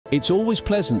It's always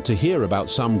pleasant to hear about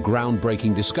some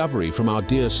groundbreaking discovery from our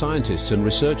dear scientists and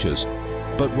researchers,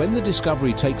 but when the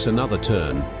discovery takes another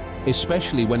turn,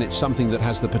 especially when it's something that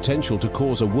has the potential to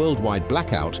cause a worldwide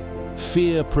blackout,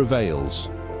 fear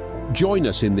prevails. Join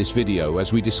us in this video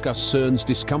as we discuss CERN's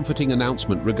discomforting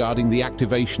announcement regarding the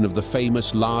activation of the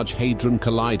famous Large Hadron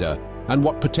Collider and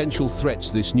what potential threats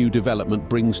this new development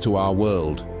brings to our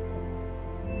world.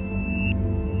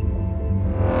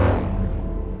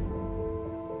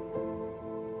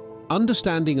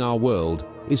 Understanding our world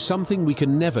is something we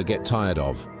can never get tired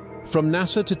of. From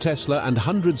NASA to Tesla and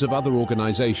hundreds of other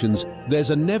organizations, there's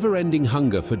a never-ending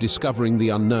hunger for discovering the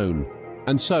unknown.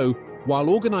 And so, while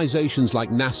organizations like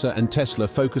NASA and Tesla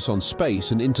focus on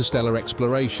space and interstellar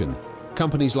exploration,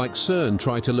 companies like CERN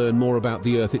try to learn more about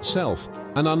the Earth itself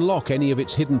and unlock any of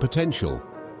its hidden potential.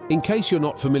 In case you're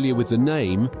not familiar with the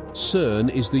name, CERN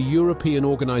is the European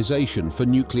Organization for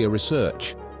Nuclear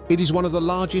Research. It is one of the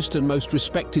largest and most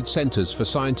respected centers for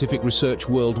scientific research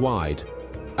worldwide.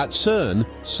 At CERN,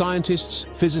 scientists,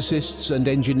 physicists, and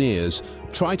engineers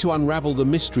try to unravel the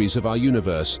mysteries of our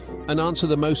universe and answer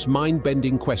the most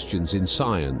mind-bending questions in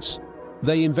science.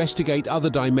 They investigate other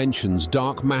dimensions,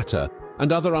 dark matter,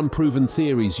 and other unproven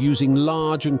theories using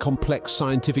large and complex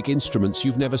scientific instruments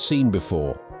you've never seen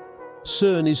before.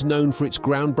 CERN is known for its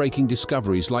groundbreaking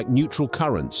discoveries like neutral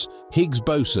currents, Higgs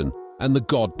boson, and the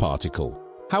God particle.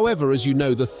 However, as you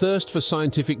know, the thirst for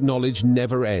scientific knowledge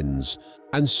never ends.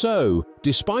 And so,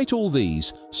 despite all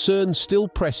these, CERN still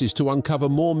presses to uncover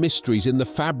more mysteries in the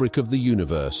fabric of the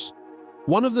universe.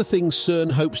 One of the things CERN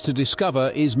hopes to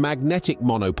discover is magnetic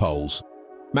monopoles.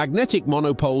 Magnetic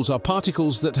monopoles are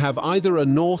particles that have either a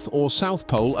north or south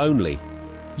pole only.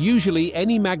 Usually,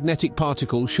 any magnetic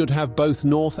particle should have both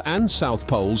north and south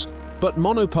poles, but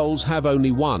monopoles have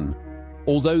only one.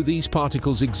 Although these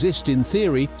particles exist in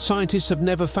theory, scientists have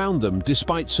never found them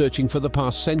despite searching for the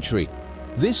past century.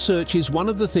 This search is one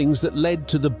of the things that led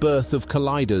to the birth of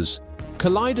colliders.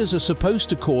 Colliders are supposed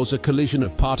to cause a collision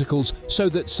of particles so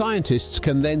that scientists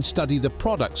can then study the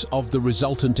products of the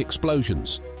resultant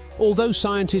explosions. Although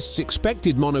scientists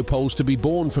expected monopoles to be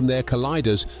born from their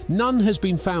colliders, none has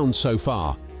been found so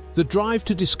far. The drive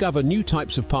to discover new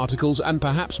types of particles and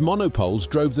perhaps monopoles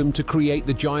drove them to create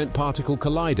the Giant Particle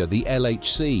Collider, the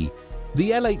LHC.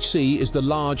 The LHC is the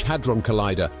Large Hadron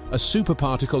Collider, a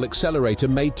superparticle accelerator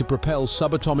made to propel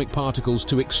subatomic particles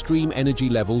to extreme energy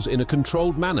levels in a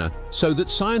controlled manner so that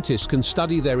scientists can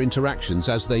study their interactions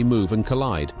as they move and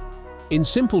collide. In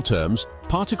simple terms,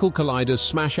 particle colliders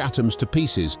smash atoms to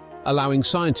pieces, allowing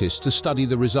scientists to study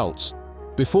the results.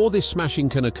 Before this smashing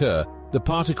can occur, the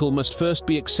particle must first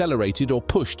be accelerated or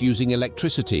pushed using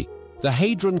electricity. The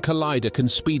Hadron Collider can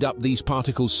speed up these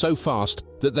particles so fast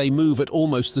that they move at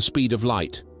almost the speed of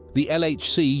light. The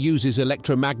LHC uses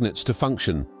electromagnets to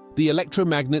function. The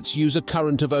electromagnets use a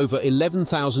current of over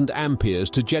 11,000 amperes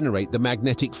to generate the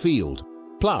magnetic field.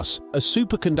 Plus, a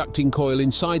superconducting coil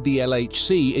inside the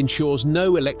LHC ensures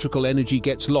no electrical energy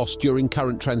gets lost during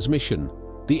current transmission.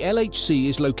 The LHC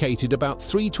is located about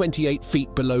 328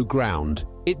 feet below ground.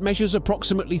 It measures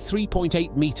approximately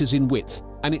 3.8 meters in width,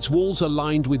 and its walls are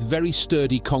lined with very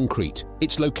sturdy concrete.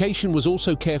 Its location was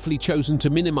also carefully chosen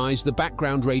to minimize the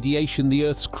background radiation the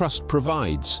Earth's crust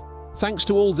provides. Thanks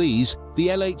to all these, the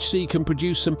LHC can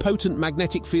produce some potent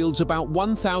magnetic fields about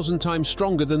 1,000 times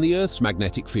stronger than the Earth's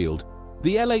magnetic field.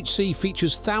 The LHC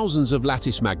features thousands of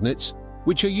lattice magnets,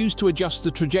 which are used to adjust the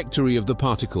trajectory of the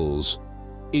particles.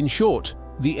 In short,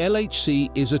 the LHC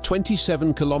is a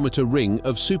 27-kilometer ring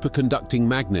of superconducting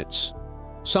magnets.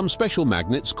 Some special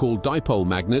magnets, called dipole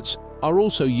magnets, are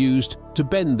also used to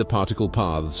bend the particle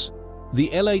paths. The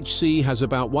LHC has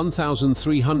about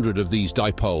 1,300 of these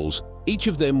dipoles. Each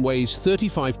of them weighs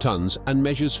 35 tons and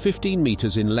measures 15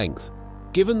 meters in length.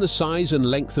 Given the size and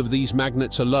length of these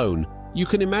magnets alone, you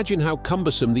can imagine how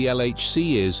cumbersome the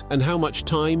LHC is and how much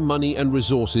time, money, and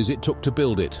resources it took to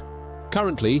build it.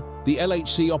 Currently, the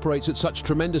LHC operates at such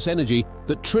tremendous energy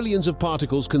that trillions of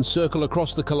particles can circle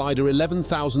across the collider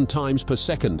 11,000 times per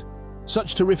second.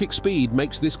 Such terrific speed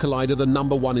makes this collider the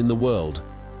 #1 in the world.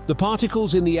 The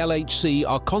particles in the LHC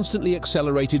are constantly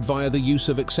accelerated via the use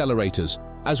of accelerators.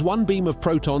 As one beam of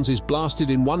protons is blasted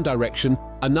in one direction,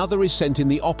 another is sent in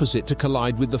the opposite to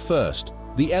collide with the first.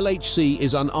 The LHC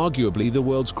is unarguably the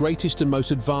world's greatest and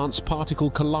most advanced particle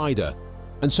collider.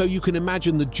 And so you can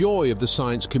imagine the joy of the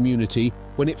science community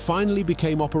when it finally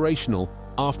became operational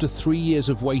after 3 years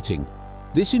of waiting.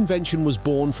 This invention was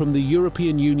born from the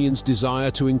European Union's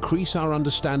desire to increase our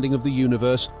understanding of the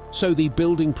universe, so the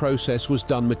building process was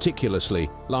done meticulously,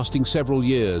 lasting several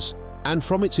years. And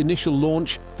from its initial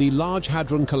launch, the Large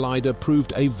Hadron Collider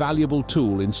proved a valuable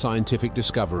tool in scientific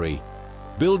discovery.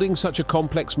 Building such a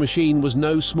complex machine was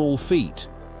no small feat.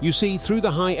 You see, through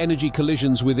the high-energy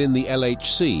collisions within the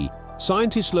LHC,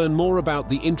 scientists learn more about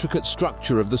the intricate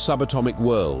structure of the subatomic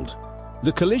world.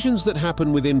 The collisions that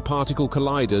happen within particle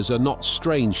colliders are not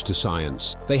strange to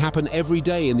science. They happen every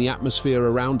day in the atmosphere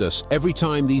around us. Every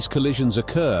time these collisions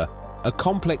occur, a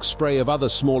complex spray of other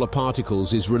smaller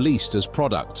particles is released as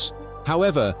products.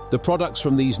 However, the products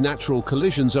from these natural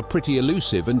collisions are pretty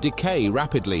elusive and decay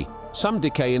rapidly. Some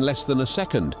decay in less than a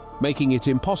second, making it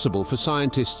impossible for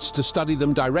scientists to study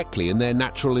them directly in their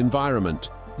natural environment.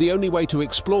 The only way to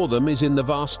explore them is in the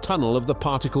vast tunnel of the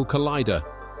particle collider.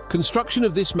 Construction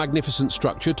of this magnificent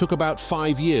structure took about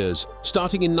 5 years,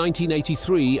 starting in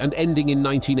 1983 and ending in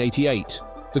 1988.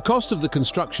 The cost of the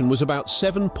construction was about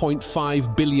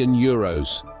 7.5 billion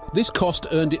euros. This cost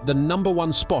earned it the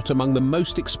 #1 spot among the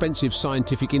most expensive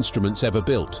scientific instruments ever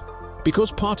built.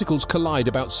 Because particles collide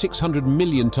about 600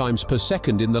 million times per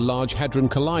second in the Large Hadron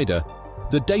Collider,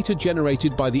 the data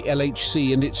generated by the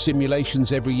LHC and its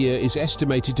simulations every year is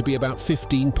estimated to be about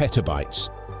 15 petabytes.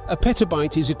 A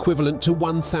petabyte is equivalent to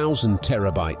 1,000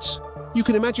 terabytes. You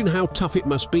can imagine how tough it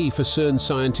must be for CERN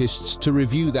scientists to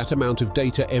review that amount of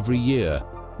data every year.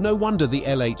 No wonder the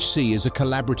LHC is a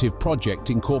collaborative project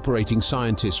incorporating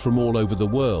scientists from all over the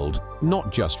world,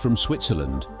 not just from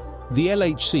Switzerland. The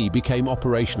LHC became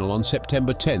operational on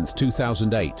September 10,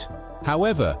 2008.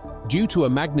 However, due to a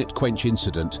magnet quench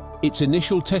incident, its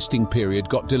initial testing period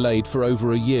got delayed for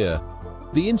over a year.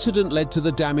 The incident led to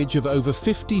the damage of over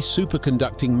 50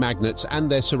 superconducting magnets and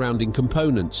their surrounding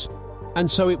components. And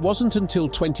so it wasn't until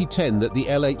 2010 that the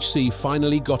LHC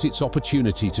finally got its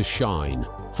opportunity to shine.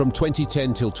 From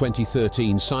 2010 till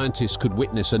 2013, scientists could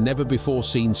witness a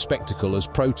never-before-seen spectacle as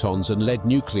protons and lead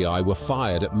nuclei were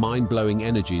fired at mind-blowing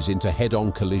energies into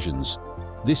head-on collisions.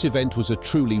 This event was a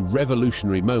truly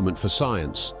revolutionary moment for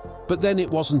science. But then it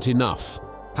wasn't enough.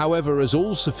 However, as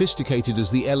all sophisticated as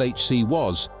the LHC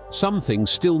was, some things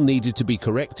still needed to be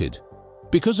corrected.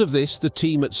 Because of this, the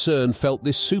team at CERN felt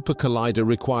this super collider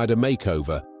required a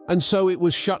makeover, and so it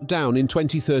was shut down in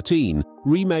 2013,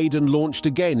 remade and launched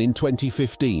again in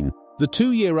 2015. The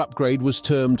 2-year upgrade was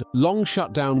termed Long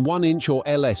Shutdown 1-inch or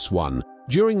LS1.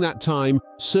 During that time,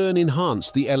 CERN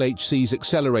enhanced the LHC's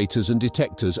accelerators and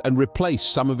detectors and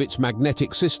replaced some of its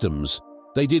magnetic systems.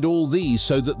 They did all these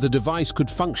so that the device could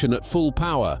function at full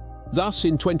power. Thus,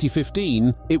 in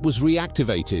 2015, it was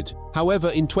reactivated. However,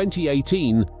 in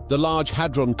 2018, the Large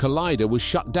Hadron Collider was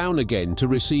shut down again to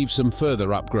receive some further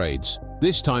upgrades.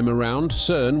 This time around,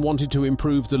 CERN wanted to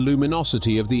improve the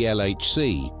luminosity of the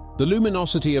LHC. The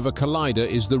luminosity of a collider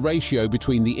is the ratio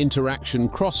between the interaction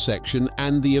cross-section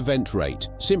and the event rate.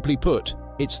 Simply put,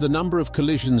 it's the number of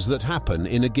collisions that happen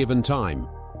in a given time.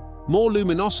 More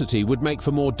luminosity would make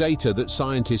for more data that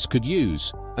scientists could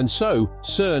use, and so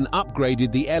CERN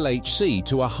upgraded the LHC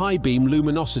to a high-beam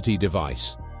luminosity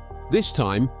device. This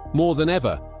time, more than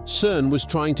ever, CERN was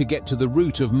trying to get to the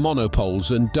root of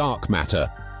monopoles and dark matter.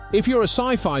 If you're a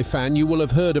sci-fi fan, you will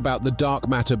have heard about the dark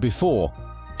matter before.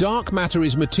 Dark matter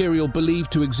is material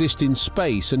believed to exist in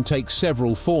space and take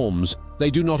several forms.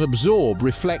 They do not absorb,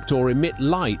 reflect, or emit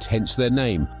light, hence their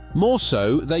name. More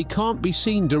so, they can't be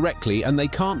seen directly and they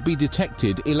can't be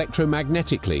detected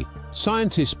electromagnetically.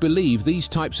 Scientists believe these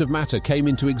types of matter came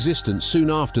into existence soon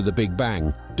after the Big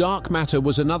Bang. Dark matter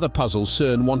was another puzzle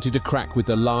CERN wanted to crack with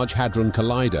the Large Hadron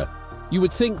Collider. You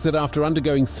would think that after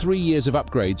undergoing 3 years of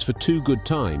upgrades for 2 good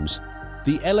times,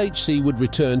 the LHC would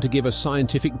return to give a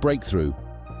scientific breakthrough.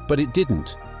 But it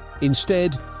didn't.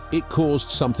 Instead, it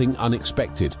caused something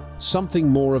unexpected, something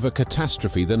more of a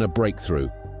catastrophe than a breakthrough.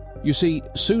 You see,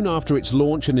 soon after its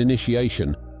launch and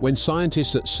initiation, when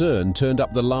scientists at CERN turned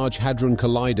up the Large Hadron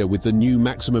Collider with the new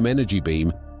maximum energy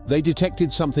beam, they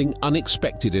detected something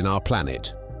unexpected in our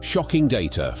planet. Shocking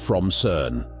data from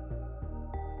CERN.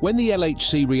 When the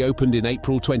LHC reopened in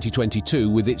April 2022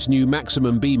 with its new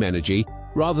maximum beam energy,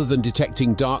 rather than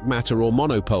detecting dark matter or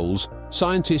monopoles,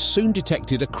 scientists soon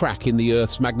detected a crack in the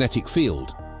Earth's magnetic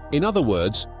field. In other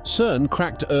words, CERN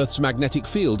cracked Earth's magnetic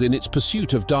field in its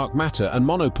pursuit of dark matter and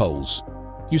monopoles.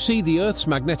 You see, the Earth's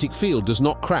magnetic field does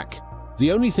not crack.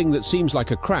 The only thing that seems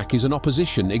like a crack is an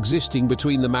opposition existing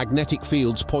between the magnetic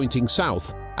fields pointing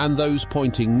south and those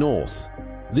pointing north.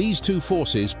 These two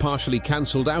forces partially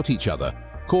cancelled out each other,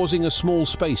 causing a small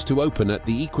space to open at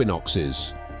the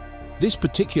equinoxes. This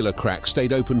particular crack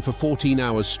stayed open for 14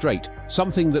 hours straight,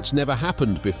 something that's never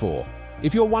happened before.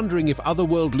 If you're wondering if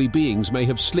otherworldly beings may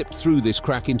have slipped through this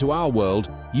crack into our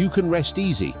world, you can rest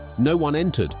easy. No one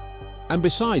entered. And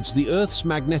besides, the Earth's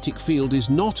magnetic field is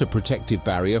not a protective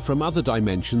barrier from other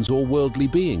dimensions or worldly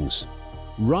beings.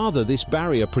 Rather, this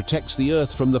barrier protects the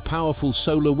Earth from the powerful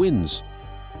solar winds.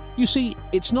 You see,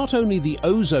 it's not only the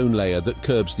ozone layer that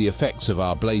curbs the effects of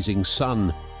our blazing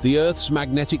sun. The Earth's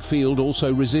magnetic field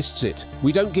also resists it.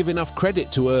 We don't give enough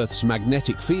credit to Earth's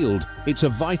magnetic field. It's a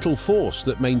vital force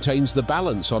that maintains the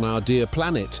balance on our dear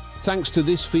planet. Thanks to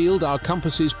this field, our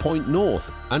compasses point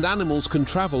north, and animals can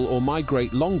travel or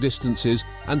migrate long distances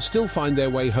and still find their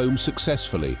way home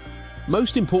successfully.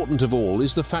 Most important of all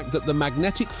is the fact that the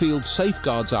magnetic field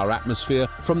safeguards our atmosphere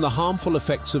from the harmful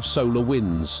effects of solar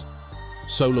winds.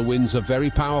 Solar winds are very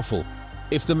powerful.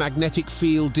 If the magnetic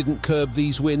field didn't curb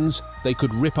these winds, they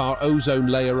could rip our ozone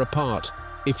layer apart.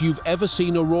 If you've ever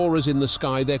seen auroras in the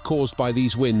sky, they're caused by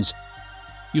these winds.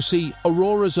 You see,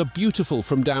 auroras are beautiful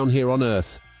from down here on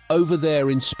Earth. Over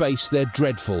there in space, they're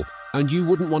dreadful, and you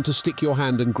wouldn't want to stick your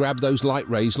hand and grab those light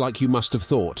rays like you must have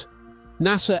thought.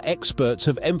 NASA experts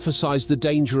have emphasized the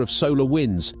danger of solar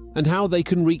winds and how they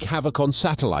can wreak havoc on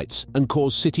satellites and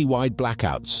cause citywide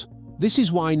blackouts. This is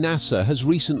why NASA has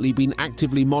recently been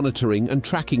actively monitoring and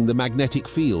tracking the magnetic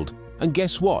field. And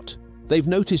guess what? They've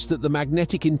noticed that the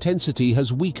magnetic intensity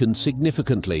has weakened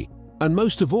significantly. And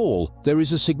most of all, there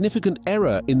is a significant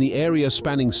error in the area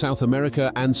spanning South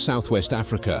America and Southwest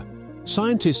Africa.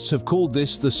 Scientists have called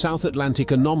this the South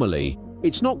Atlantic anomaly.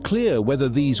 It's not clear whether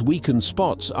these weakened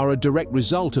spots are a direct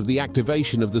result of the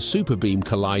activation of the superbeam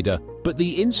collider, but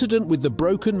the incident with the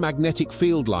broken magnetic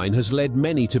field line has led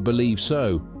many to believe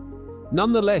so.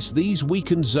 Nonetheless, these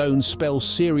weakened zones spell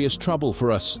serious trouble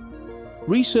for us.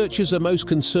 Researchers are most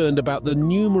concerned about the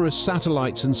numerous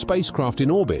satellites and spacecraft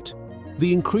in orbit.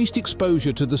 The increased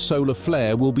exposure to the solar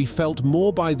flare will be felt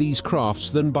more by these crafts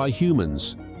than by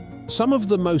humans. Some of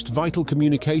the most vital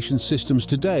communication systems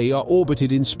today are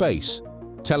orbited in space.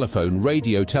 Telephone,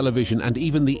 radio, television, and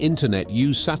even the internet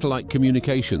use satellite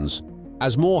communications.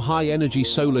 As more high-energy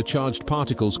solar-charged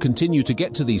particles continue to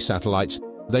get to these satellites,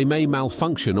 they may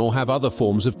malfunction or have other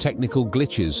forms of technical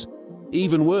glitches.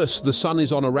 Even worse, the sun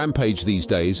is on a rampage these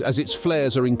days as its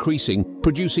flares are increasing,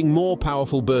 producing more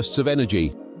powerful bursts of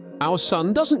energy. Our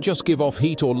sun doesn't just give off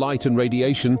heat or light and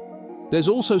radiation. There's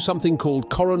also something called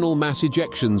coronal mass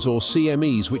ejections, or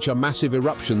CMEs, which are massive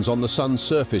eruptions on the sun's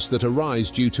surface that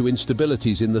arise due to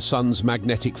instabilities in the sun's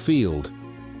magnetic field.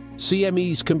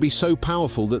 CMEs can be so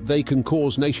powerful that they can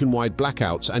cause nationwide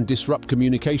blackouts and disrupt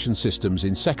communication systems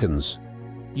in seconds.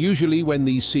 Usually when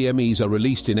these CMEs are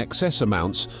released in excess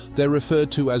amounts, they're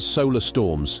referred to as solar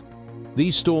storms.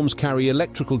 These storms carry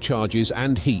electrical charges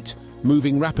and heat,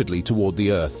 moving rapidly toward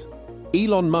the Earth.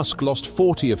 Elon Musk lost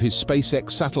 40 of his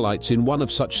SpaceX satellites in one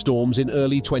of such storms in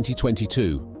early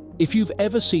 2022. If you've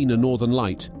ever seen a northern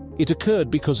light, it occurred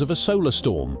because of a solar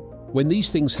storm. When these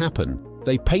things happen,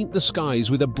 they paint the skies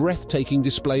with a breathtaking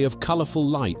display of colorful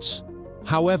lights.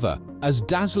 However, as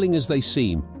dazzling as they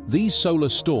seem, these solar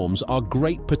storms are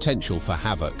great potential for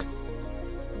havoc.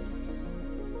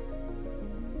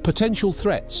 Potential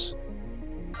threats.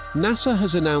 NASA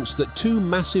has announced that two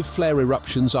massive flare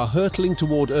eruptions are hurtling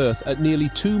toward Earth at nearly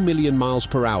 2 million miles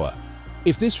per hour.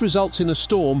 If this results in a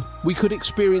storm, we could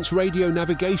experience radio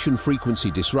navigation frequency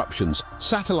disruptions,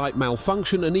 satellite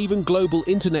malfunction, and even global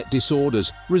internet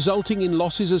disorders, resulting in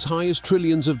losses as high as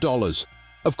trillions of dollars.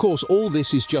 Of course, all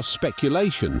this is just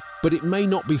speculation, but it may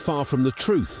not be far from the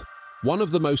truth. One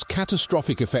of the most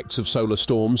catastrophic effects of solar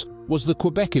storms was the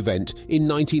Quebec event in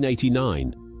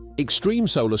 1989. Extreme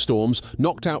solar storms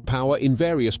knocked out power in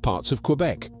various parts of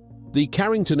Quebec. The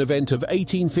Carrington event of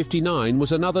 1859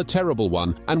 was another terrible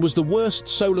one and was the worst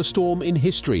solar storm in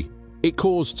history. It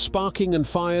caused sparking and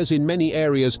fires in many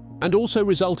areas and also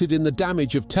resulted in the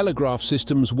damage of telegraph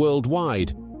systems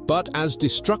worldwide. But as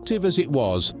destructive as it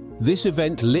was, this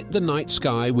event lit the night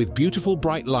sky with beautiful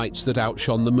bright lights that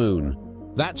outshone the moon.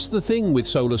 That's the thing with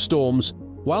solar storms.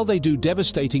 While they do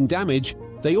devastating damage,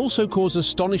 they also cause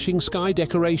astonishing sky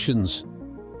decorations.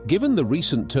 Given the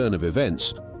recent turn of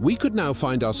events, we could now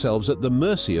find ourselves at the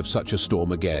mercy of such a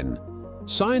storm again.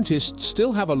 Scientists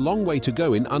still have a long way to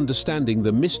go in understanding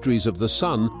the mysteries of the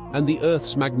Sun and the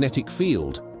Earth's magnetic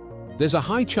field. There's a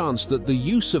high chance that the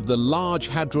use of the Large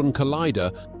Hadron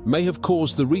Collider may have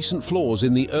caused the recent flaws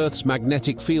in the Earth's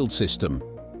magnetic field system.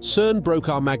 CERN broke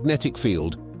our magnetic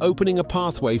field, opening a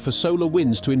pathway for solar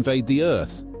winds to invade the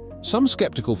Earth. Some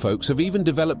skeptical folks have even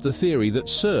developed the theory that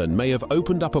CERN may have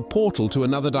opened up a portal to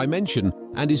another dimension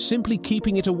and is simply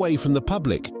keeping it away from the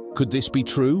public. Could this be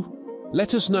true?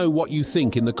 Let us know what you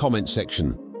think in the comment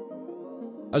section.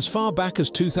 As far back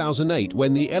as 2008,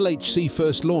 when the LHC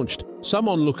first launched, some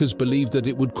onlookers believed that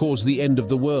it would cause the end of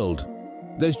the world.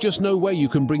 There's just no way you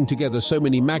can bring together so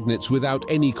many magnets without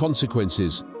any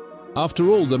consequences. After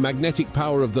all, the magnetic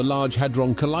power of the Large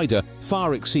Hadron Collider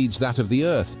far exceeds that of the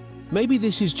Earth. Maybe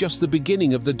this is just the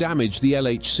beginning of the damage the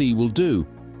LHC will do.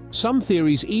 Some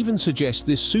theories even suggest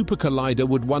this super collider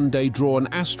would one day draw an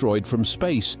asteroid from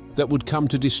space that would come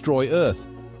to destroy Earth.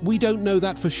 We don't know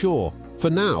that for sure. For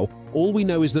now, all we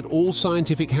know is that all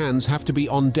scientific hands have to be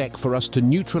on deck for us to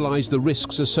neutralize the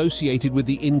risks associated with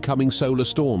the incoming solar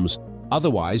storms.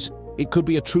 Otherwise, it could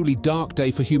be a truly dark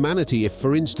day for humanity if,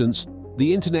 for instance,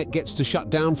 the internet gets to shut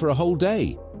down for a whole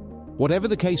day. Whatever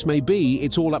the case may be,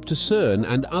 it's all up to CERN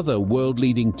and other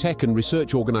world-leading tech and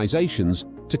research organizations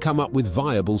to come up with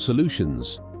viable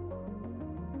solutions.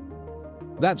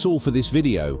 That's all for this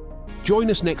video. Join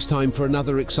us next time for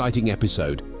another exciting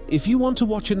episode. If you want to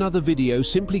watch another video,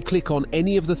 simply click on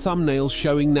any of the thumbnails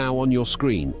showing now on your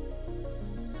screen.